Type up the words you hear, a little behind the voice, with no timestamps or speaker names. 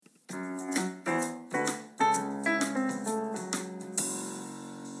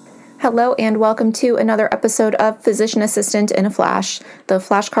Hello and welcome to another episode of Physician Assistant in a Flash, the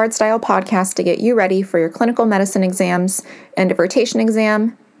flashcard style podcast to get you ready for your clinical medicine exams, end of rotation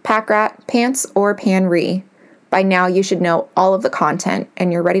exam, PACRAT, PANCE, or PAN-RE. By now you should know all of the content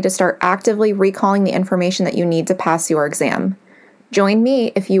and you're ready to start actively recalling the information that you need to pass your exam. Join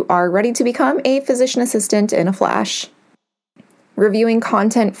me if you are ready to become a physician assistant in a flash. Reviewing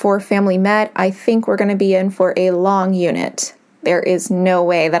content for Family Med, I think we're going to be in for a long unit. There is no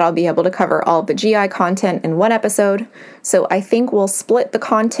way that I'll be able to cover all of the GI content in one episode, so I think we'll split the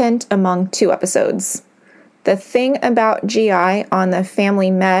content among 2 episodes. The thing about GI on the Family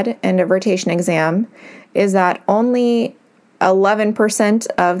Med end of rotation exam is that only 11%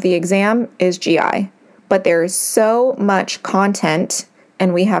 of the exam is GI, but there's so much content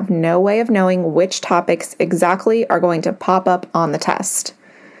and we have no way of knowing which topics exactly are going to pop up on the test.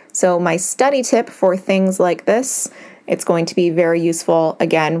 So my study tip for things like this, it's going to be very useful,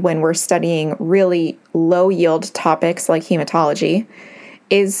 again, when we're studying really low-yield topics like hematology,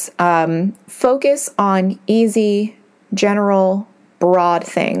 is focus on easy, general, broad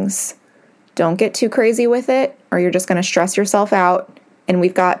things. Don't get too crazy with it, or you're just going to stress yourself out, and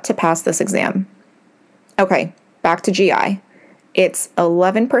we've got to pass this exam. Okay, back to GI. It's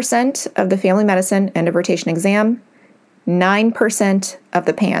 11% of the family medicine end of rotation exam, 9% of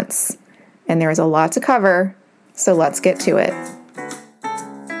the PANCE, and there's a lot to cover, so let's get to it.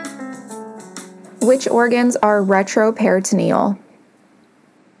 Which organs are retroperitoneal?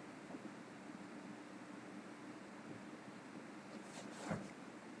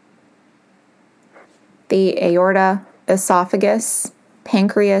 The aorta, esophagus,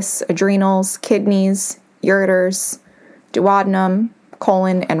 pancreas, adrenals, kidneys, ureters, duodenum,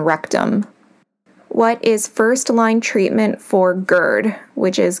 colon, and rectum. What is first-line treatment for GERD,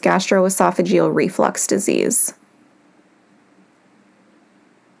 which is gastroesophageal reflux disease?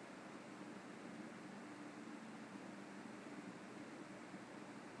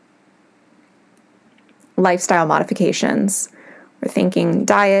 Lifestyle modifications. We're thinking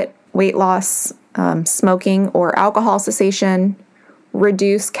diet, weight loss, smoking or alcohol cessation,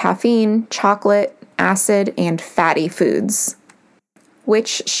 reduce caffeine, chocolate, acid, and fatty foods.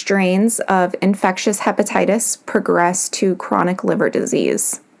 Which strains of infectious hepatitis progress to chronic liver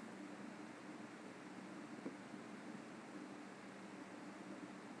disease?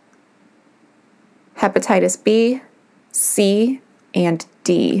 Hepatitis B, C, and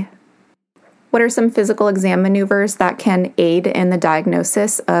D. What are some physical exam maneuvers that can aid in the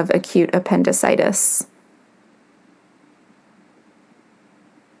diagnosis of acute appendicitis?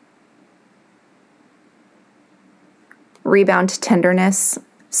 Rebound tenderness,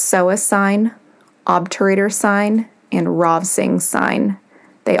 Soa sign, obturator sign, and Rovsing sign.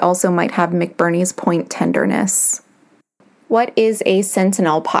 They also might have McBurney's point tenderness. What is a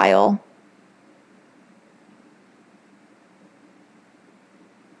sentinel pile?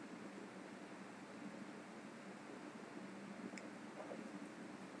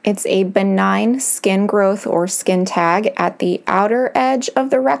 It's a benign skin growth or skin tag at the outer edge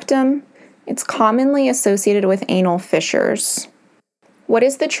of the rectum. It's commonly associated with anal fissures. What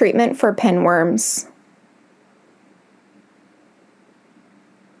is the treatment for pinworms?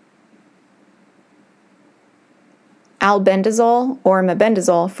 Albendazole or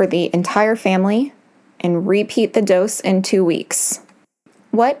mebendazole for the entire family, and repeat the dose in 2 weeks.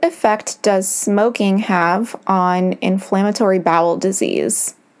 What effect does smoking have on inflammatory bowel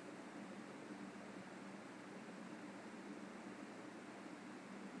disease?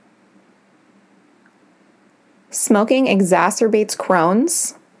 Smoking exacerbates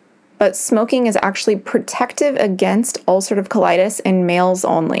Crohn's, but smoking is actually protective against ulcerative colitis in males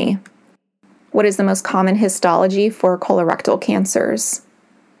only. What is the most common histology for colorectal cancers?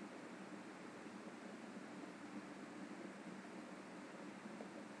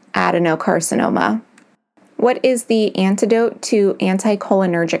 Adenocarcinoma. What is the antidote to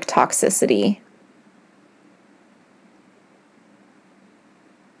anticholinergic toxicity?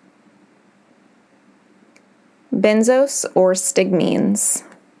 Benzos or stigmines.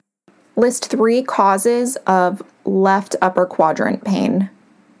 List 3 causes of left upper quadrant pain.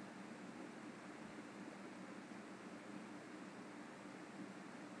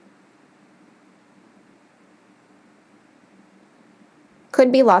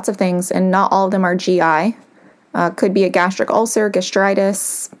 Could be lots of things, and not all of them are GI. Could be a gastric ulcer,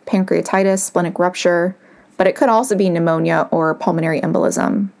 gastritis, pancreatitis, splenic rupture, but it could also be pneumonia or pulmonary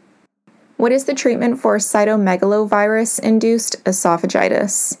embolism. What is the treatment for cytomegalovirus-induced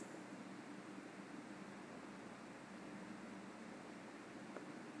esophagitis?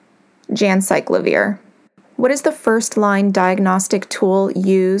 Jancyclovir. What is the first-line diagnostic tool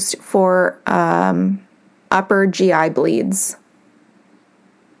used for upper GI bleeds?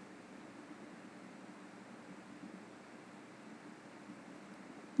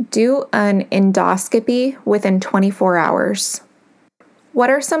 Do an endoscopy within 24 hours.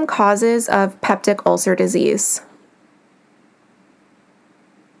 What are some causes of peptic ulcer disease?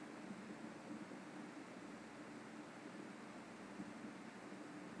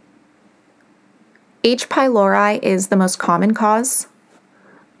 H. pylori is the most common cause.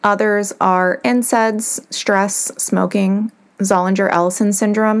 Others are NSAIDs, stress, smoking, Zollinger-Ellison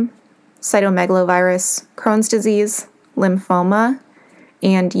syndrome, cytomegalovirus, Crohn's disease, lymphoma,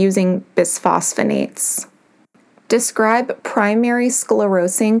 and using bisphosphonates. Describe primary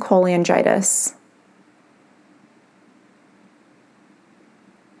sclerosing cholangitis.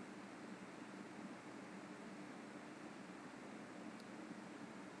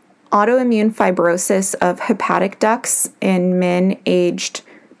 Autoimmune fibrosis of hepatic ducts in men aged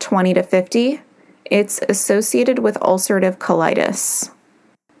 20 to 50. It's associated with ulcerative colitis.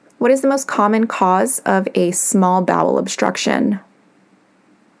 What is the most common cause of a small bowel obstruction?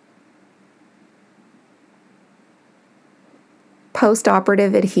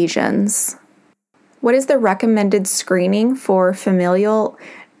 Postoperative adhesions. What is the recommended screening for familial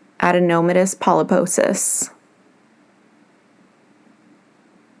adenomatous polyposis?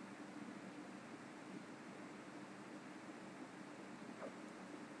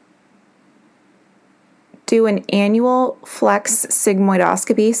 Do an annual flex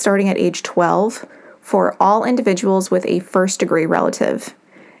sigmoidoscopy starting at age 12 for all individuals with a first-degree relative.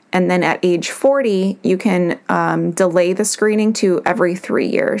 And then at age 40, you can delay the screening to every 3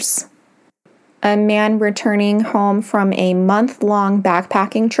 years. A man returning home from a month-long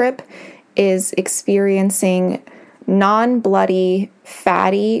backpacking trip is experiencing non-bloody,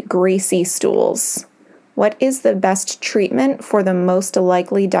 fatty, greasy stools. What is the best treatment for the most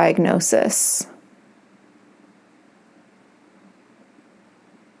likely diagnosis?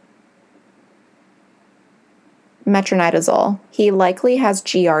 Metronidazole. He likely has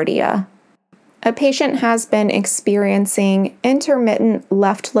Giardia. A patient has been experiencing intermittent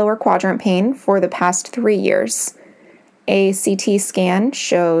left lower quadrant pain for the past 3 years. A CT scan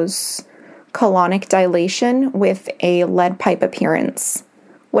shows colonic dilation with a lead pipe appearance.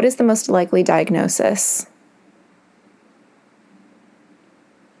 What is the most likely diagnosis?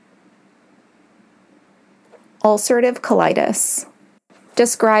 Ulcerative colitis.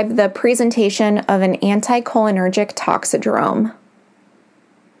 Describe the presentation of an anticholinergic toxidrome.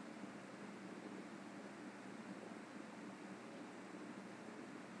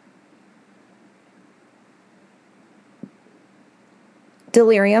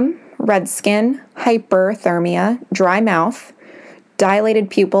 Delirium, red skin, hyperthermia, dry mouth, dilated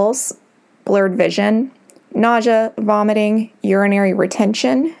pupils, blurred vision, nausea, vomiting, urinary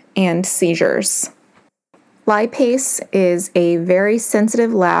retention, and seizures. Lipase is a very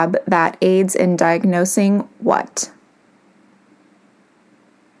sensitive lab that aids in diagnosing what?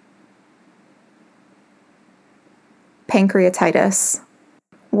 Pancreatitis.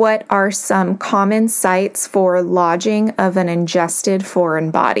 What are some common sites for lodging of an ingested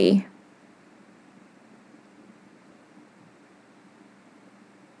foreign body?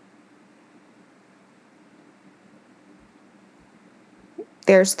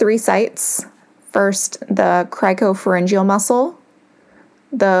 There's 3 sites. First, the cricopharyngeal muscle,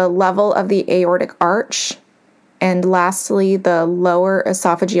 the level of the aortic arch, and lastly, the lower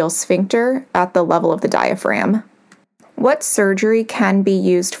esophageal sphincter at the level of the diaphragm. What surgery can be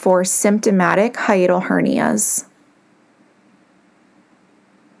used for symptomatic hiatal hernias?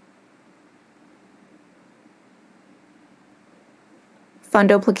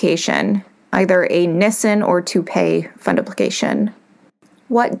 Fundoplication, either a Nissen or Toupet fundoplication.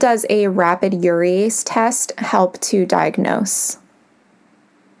 What does a rapid urease test help to diagnose?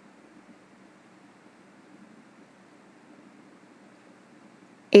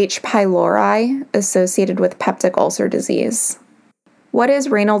 H. pylori associated with peptic ulcer disease. What is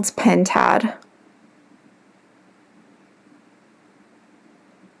Raynaud's pentad?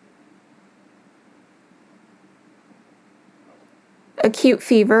 Acute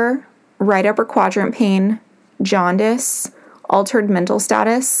fever, right upper quadrant pain, jaundice, altered mental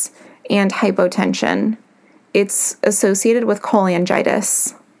status, and hypotension. It's associated with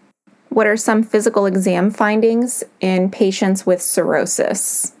cholangitis. What are some physical exam findings in patients with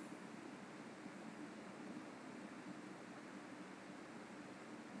cirrhosis?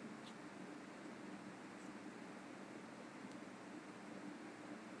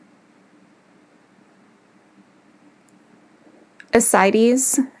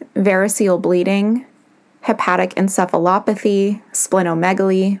 Ascites, variceal bleeding, hepatic encephalopathy,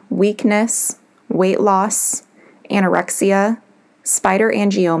 splenomegaly, weakness, weight loss, anorexia, spider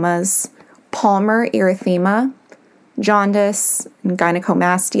angiomas, palmar erythema, jaundice, and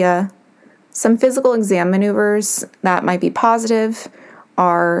gynecomastia. Some physical exam maneuvers that might be positive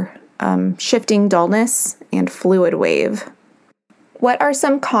are shifting dullness and fluid wave. What are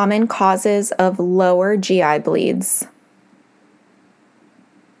some common causes of lower GI bleeds?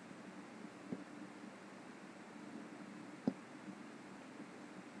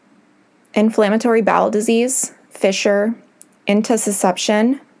 Inflammatory bowel disease, fissure,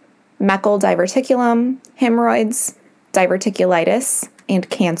 intussusception, Meckel diverticulum, hemorrhoids, diverticulitis, and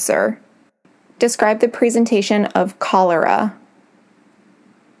cancer. Describe the presentation of cholera.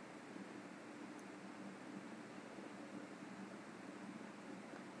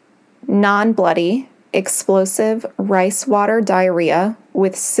 Non-bloody, explosive rice water diarrhea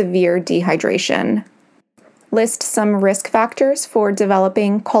with severe dehydration. List some risk factors for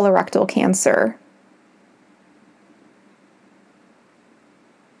developing colorectal cancer.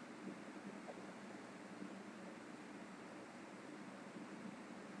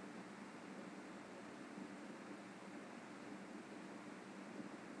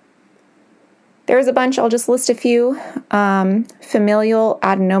 There's a bunch, I'll just list a few. Familial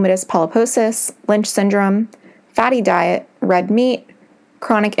adenomatous polyposis, Lynch syndrome, fatty diet, red meat,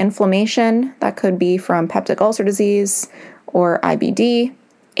 chronic inflammation, that could be from peptic ulcer disease or IBD,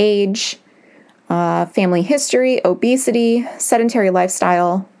 age, family history, obesity, sedentary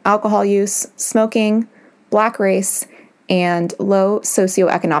lifestyle, alcohol use, smoking, black race, and low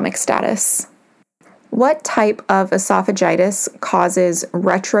socioeconomic status. What type of esophagitis causes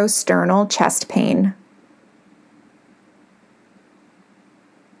retrosternal chest pain?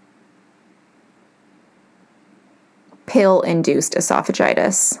 Pill-induced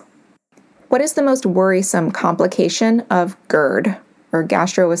esophagitis. What is the most worrisome complication of GERD, or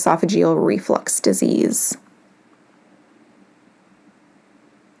gastroesophageal reflux disease?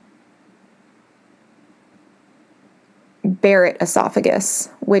 Barrett esophagus,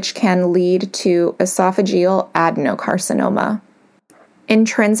 which can lead to esophageal adenocarcinoma.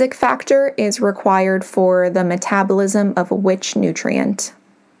 Intrinsic factor is required for the metabolism of which nutrient?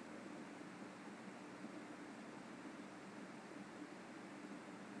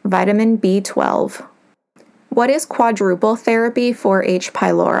 Vitamin B12. What is quadruple therapy for H.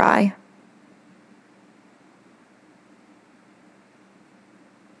 pylori?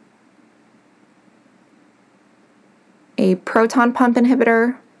 A proton pump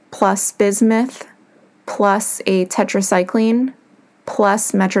inhibitor plus bismuth plus a tetracycline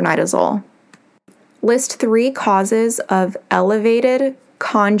plus metronidazole. List 3 causes of elevated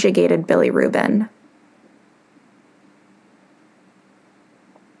conjugated bilirubin.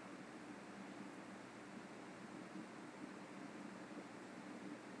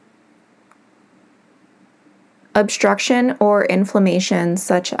 Obstruction or inflammation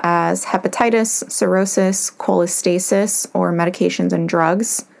such as hepatitis, cirrhosis, cholestasis, or medications and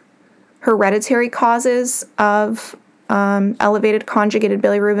drugs. Hereditary causes of elevated conjugated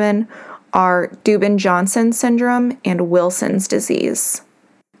bilirubin are Dubin-Johnson syndrome and Wilson's disease.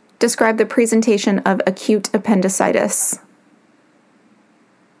 Describe the presentation of acute appendicitis.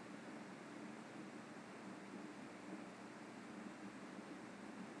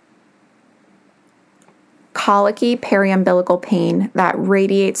 Colicky periumbilical pain that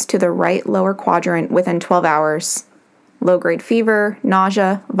radiates to the right lower quadrant within 12 hours. Low-grade fever,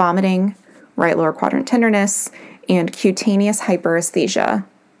 nausea, vomiting, right lower quadrant tenderness, and cutaneous hyperesthesia.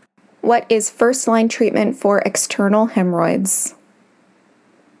 What is first-line treatment for external hemorrhoids?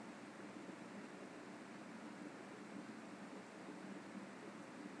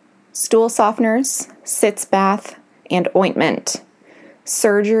 Stool softeners, sitz bath, and ointment.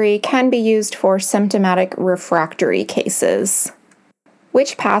 Surgery can be used for symptomatic refractory cases.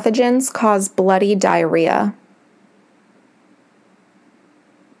 Which pathogens cause bloody diarrhea?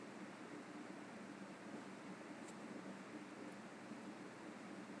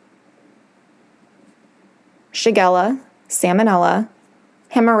 Shigella, Salmonella,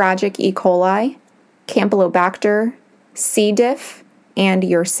 hemorrhagic E. coli, Campylobacter, C. diff, and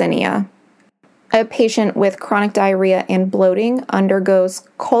Yersinia. A patient with chronic diarrhea and bloating undergoes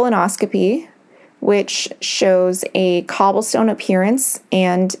colonoscopy, which shows a cobblestone appearance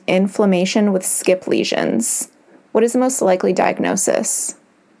and inflammation with skip lesions. What is the most likely diagnosis?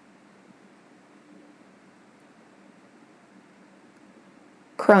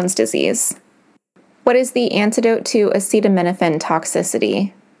 Crohn's disease. What is the antidote to acetaminophen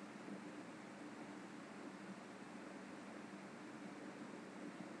toxicity?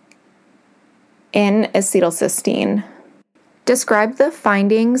 in acetylcysteine. Describe the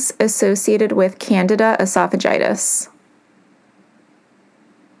findings associated with Candida esophagitis.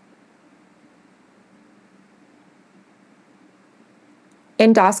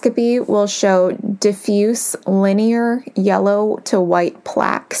 Endoscopy will show diffuse linear yellow to white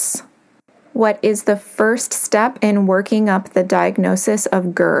plaques. What is the first step in working up the diagnosis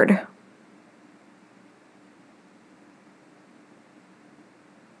of GERD?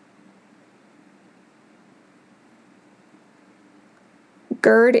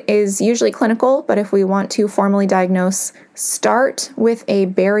 GERD is usually clinical, but if we want to formally diagnose, start with a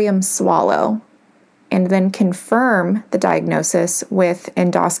barium swallow and then confirm the diagnosis with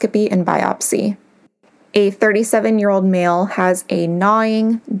endoscopy and biopsy. A 37-year-old male has a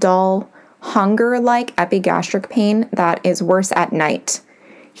gnawing, dull, hunger-like epigastric pain that is worse at night.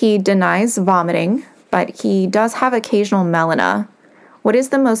 He denies vomiting, but he does have occasional melena. What is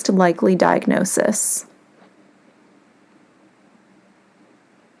the most likely diagnosis?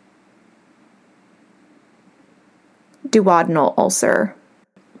 Duodenal ulcer.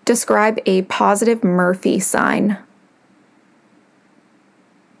 Describe a positive Murphy sign.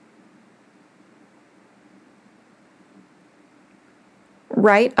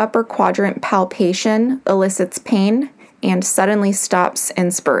 Right upper quadrant palpation elicits pain and suddenly stops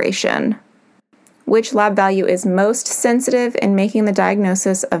inspiration. Which lab value is most sensitive in making the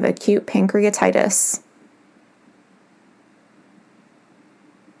diagnosis of acute pancreatitis?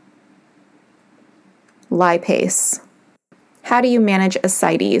 Lipase. How do you manage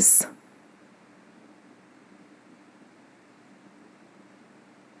ascites?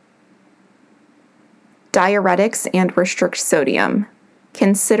 Diuretics and restrict sodium.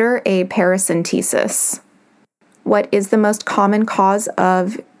 Consider a paracentesis. What is the most common cause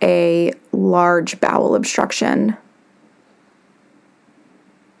of a large bowel obstruction?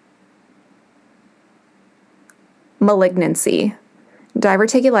 Malignancy.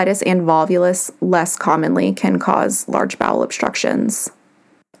 Diverticulitis and volvulus less commonly can cause large bowel obstructions.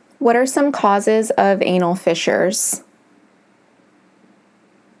 What are some causes of anal fissures?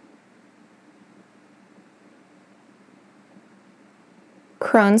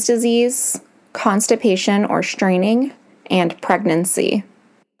 Crohn's disease, constipation or straining, and pregnancy.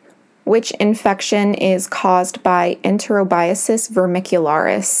 Which infection is caused by Enterobiasis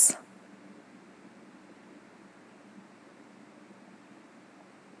vermicularis?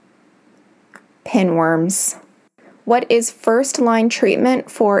 Pinworms. What is first-line treatment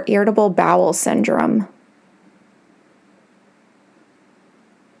for irritable bowel syndrome?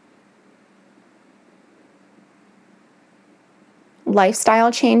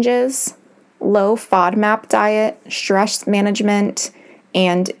 Lifestyle changes, low FODMAP diet, stress management,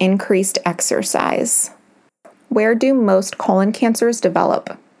 and increased exercise. Where do most colon cancers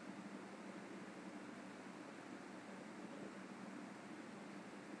develop?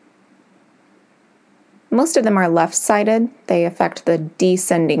 Most of them are left-sided. They affect the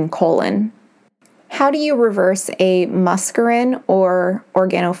descending colon. How do you reverse a muscarine or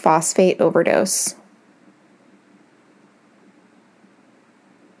organophosphate overdose?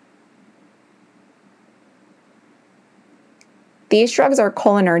 These drugs are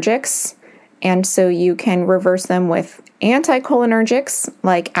cholinergics, and so you can reverse them with anticholinergics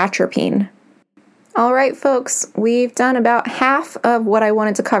like atropine. All right, folks, we've done about half of what I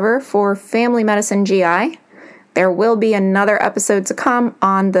wanted to cover for family medicine GI. There will be another episode to come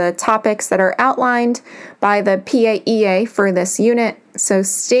on the topics that are outlined by the PAEA for this unit, so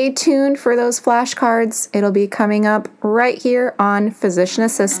stay tuned for those flashcards. It'll be coming up right here on Physician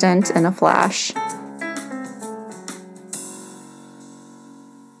Assistant in a Flash.